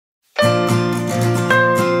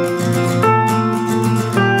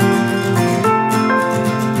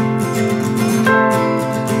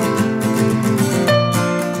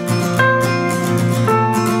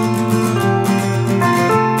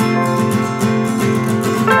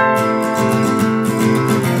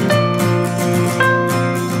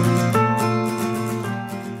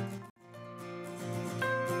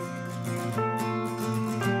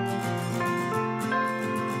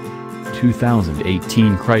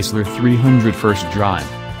2018 Chrysler 300 first drive,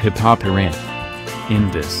 hip-hop Hooray. In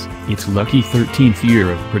this, its lucky 13th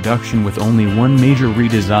year of production with only one major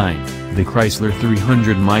redesign, the Chrysler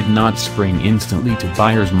 300 might not spring instantly to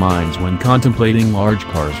buyers' minds when contemplating large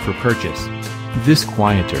cars for purchase. This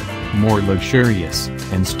quieter, more luxurious,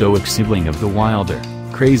 and stoic sibling of the wilder,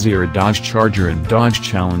 crazier Dodge Charger and Dodge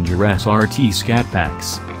Challenger SRT Scat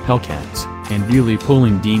packs, Hellcats, and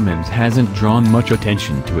wheelie-pulling demons hasn't drawn much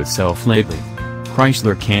attention to itself lately.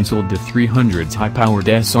 Chrysler cancelled the 300's high-powered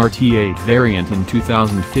SRT8 variant in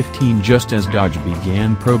 2015 just as Dodge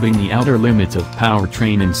began probing the outer limits of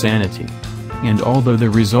powertrain insanity. And although the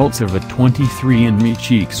results of a 23andMe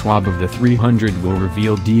cheek swab of the 300 will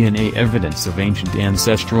reveal DNA evidence of ancient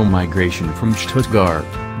ancestral migration from Stuttgart,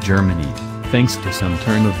 Germany, thanks to some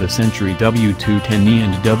turn-of-the-century W210e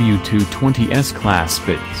and W220 S-Class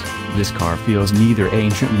bits, this car feels neither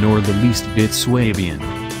ancient nor the least bit Swabian.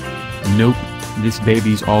 Nope, this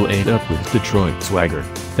baby's all ate up with Detroit swagger,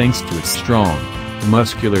 thanks to its strong,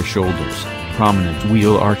 muscular shoulders, prominent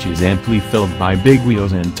wheel arches amply filled by big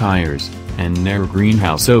wheels and tires, and narrow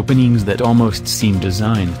greenhouse openings that almost seem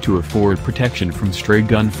designed to afford protection from stray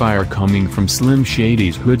gunfire coming from Slim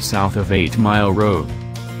Shady's hood south of 8 Mile Road.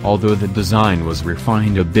 Although the design was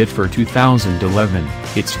refined a bit for 2011,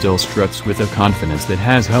 it still struts with a confidence that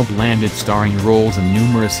has helped land it starring roles in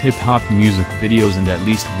numerous hip-hop music videos and at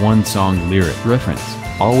least one song lyric reference,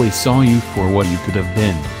 "Always saw you for what you could have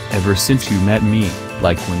been, ever since you met me,"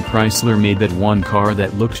 like when Chrysler made that one car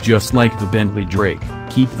that looked just like the Bentley Drake,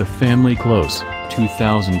 "Keep the Family Close,"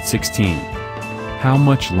 2016. How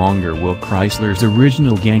much longer will Chrysler's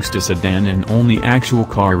original gangsta sedan and only actual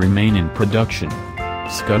car remain in production?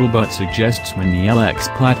 Scuttlebutt suggests when the LX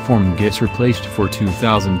platform gets replaced for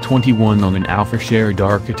 2021 on an Alpha shared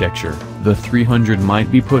architecture, the 300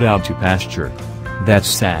 might be put out to pasture. That's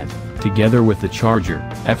sad. Together with the Charger,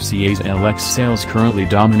 FCA's LX sales currently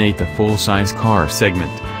dominate the full-size car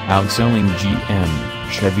segment, outselling GM,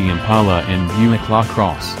 Chevy Impala and Buick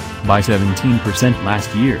LaCrosse, by 17%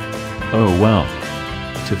 last year. Oh well.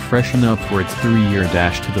 To freshen up for its 3-year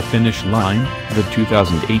dash to the finish line, the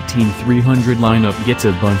 2018 300 lineup gets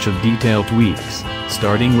a bunch of detailed tweaks,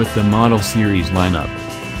 starting with the Model Series lineup.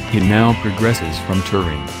 It now progresses from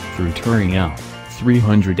Touring, through Touring L,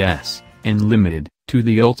 300S, and Limited, to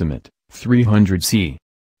the Ultimate, 300C.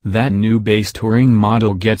 That new base Touring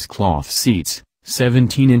model gets cloth seats,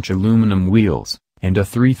 17-inch aluminum wheels, and a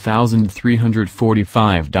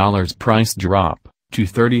 $3,345 price drop, to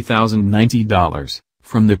 $30,090.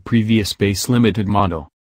 From the previous base Limited model.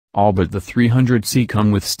 All but the 300C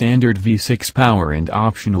come with standard V6 power and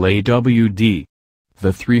optional AWD.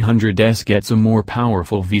 The 300S gets a more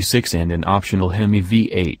powerful V6 and an optional Hemi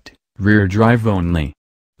V8, rear drive only.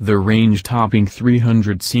 The range-topping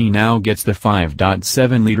 300C now gets the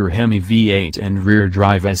 5.7-liter Hemi V8 and rear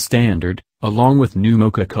drive as standard, along with new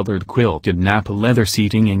mocha-colored quilted Napa leather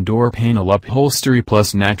seating and door panel upholstery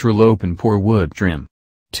plus natural open-pore wood trim.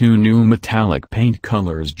 Two new metallic paint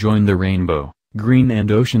colors join the rainbow, green and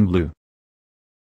ocean blue.